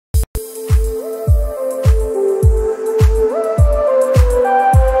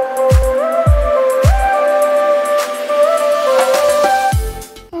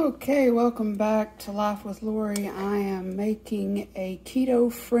welcome back to Life with Lori. I am making a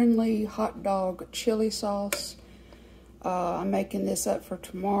keto-friendly hot dog chili sauce. I'm making this up for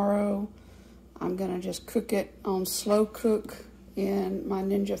tomorrow. I'm going to just cook it on slow cook in my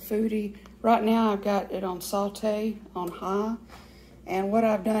Ninja Foodie. Right now I've got it on saute on high. And what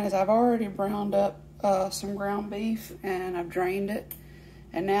I've done is I've already browned up some ground beef and I've drained it.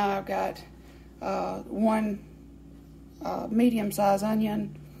 And now I've got one medium-sized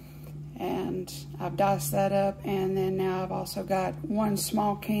onion, and I've diced that up, and then now I've also got one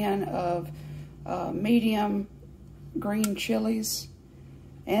small can of medium green chilies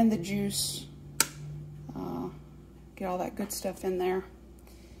and the juice. Get all that good stuff in there.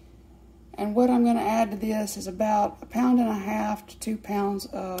 And what I'm going to add to this is about 1.5 pounds to 2 pounds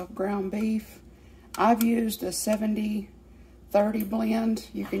of ground beef. I've used a 70-30 blend.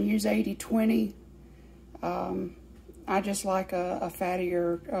 You can use 80-20. I just like a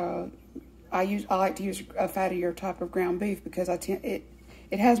fattier. I like to use a fattier type of ground beef because it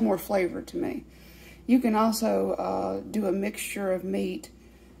has more flavor to me. You can also do a mixture of meat.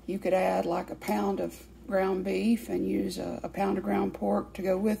 You could add like 1 pound of ground beef and use a pound of ground pork to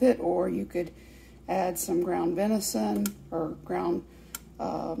go with it, or you could add some ground venison or ground.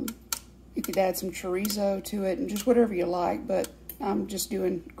 You could add some chorizo to it and just whatever you like. But I'm just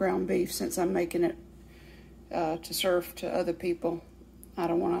doing ground beef since I'm making it to serve to other people. I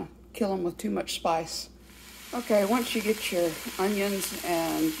don't want to kill them with too much spice. Okay, once you get your onions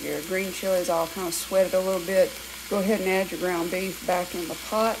and your green chilies all kind of sweated a little bit, go ahead and add your ground beef back in the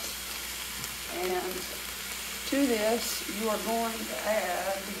pot. And to this, you are going to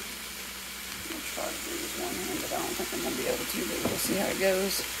add, I'll try to do this one hand, but I don't think I'm going to be able to, but we'll see how it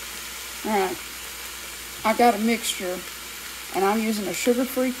goes. Alright, I've got a mixture. And I'm using a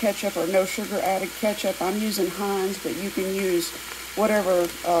sugar-free ketchup or no sugar added ketchup. I'm using Heinz, but you can use whatever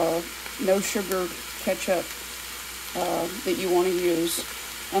no sugar ketchup that you want to use.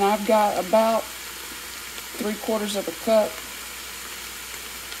 And I've got about 3/4 of a cup.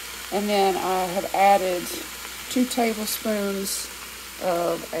 And then I have added 2 tablespoons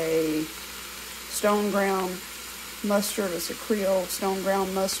of a stone ground mustard. It's a Creole stone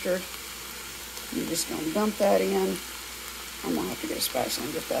ground mustard. You're just going to dump that in. I'm going to have to get a spatula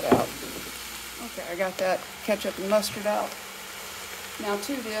and get that out. Okay, I got that ketchup and mustard out. Now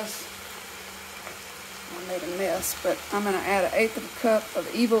to this, I made a mess, but I'm going to add 1/8 of a cup of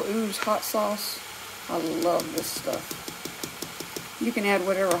Evil Ooze hot sauce. I love this stuff. You can add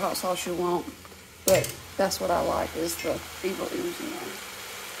whatever hot sauce you want, but that's what I like, is the Evil Ooze in there.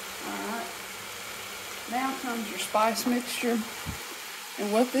 Alright, now comes your spice mixture.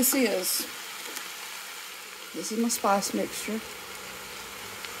 And what this is my spice mixture.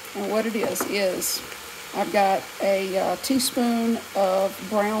 And what it is I've got a teaspoon of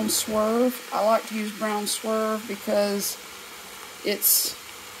brown Swerve. I like to use brown Swerve because it's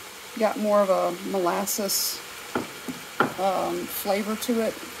got more of a molasses flavor to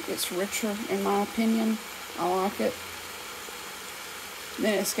it. It's richer in my opinion. I like it.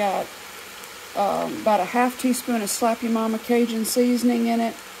 Then it's got about a 1/2 teaspoon of Slap Your Mama Cajun seasoning in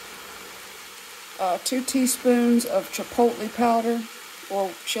it. 2 teaspoons of chipotle powder or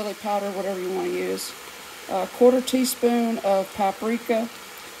chili powder, whatever you want to use. 1/4 teaspoon of paprika.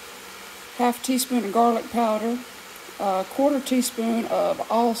 1/2 teaspoon of garlic powder. 1/4 teaspoon of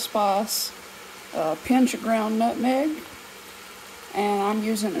allspice. A pinch of ground nutmeg. And I'm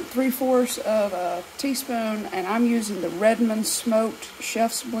using 3/4 of a teaspoon, and I'm using the Redmond smoked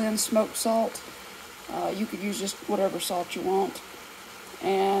Chef's Blend smoked salt. You could use just whatever salt you want.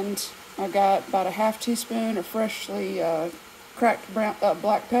 And I got about a 1/2 teaspoon of freshly cracked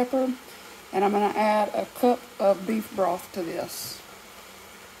black pepper, and I'm going to add a cup of beef broth to this.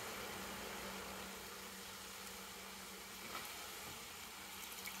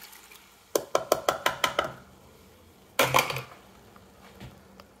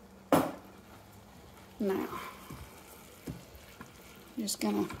 Now, just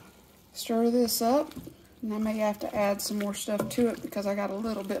going to stir this up. And I may have to add some more stuff to it because I got a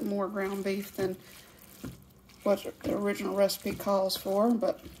little bit more ground beef than what the original recipe calls for.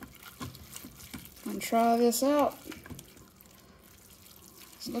 But I'm going to try this out.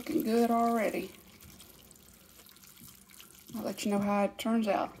 It's looking good already. I'll let you know how it turns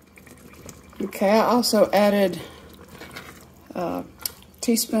out. Okay, I also added a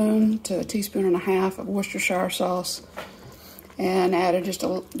teaspoon to a teaspoon and a half of Worcestershire sauce, and added just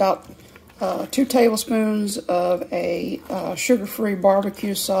about 2 tablespoons of a sugar-free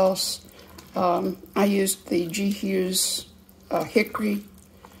barbecue sauce. I used the G. Hughes hickory.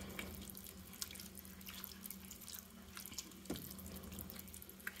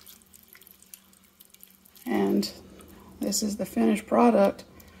 And this is the finished product,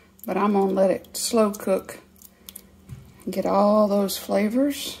 but I'm gonna let it slow cook and get all those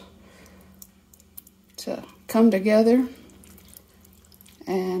flavors to come together.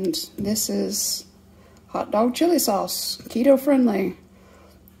 And this is hot dog chili sauce, keto friendly.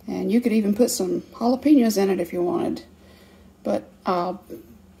 And you could even put some jalapenos in it if you wanted, but I'll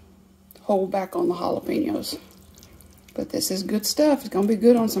hold back on the jalapenos. But this is good stuff. It's gonna be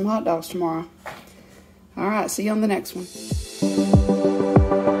good on some hot dogs tomorrow. All right, see you on the next one.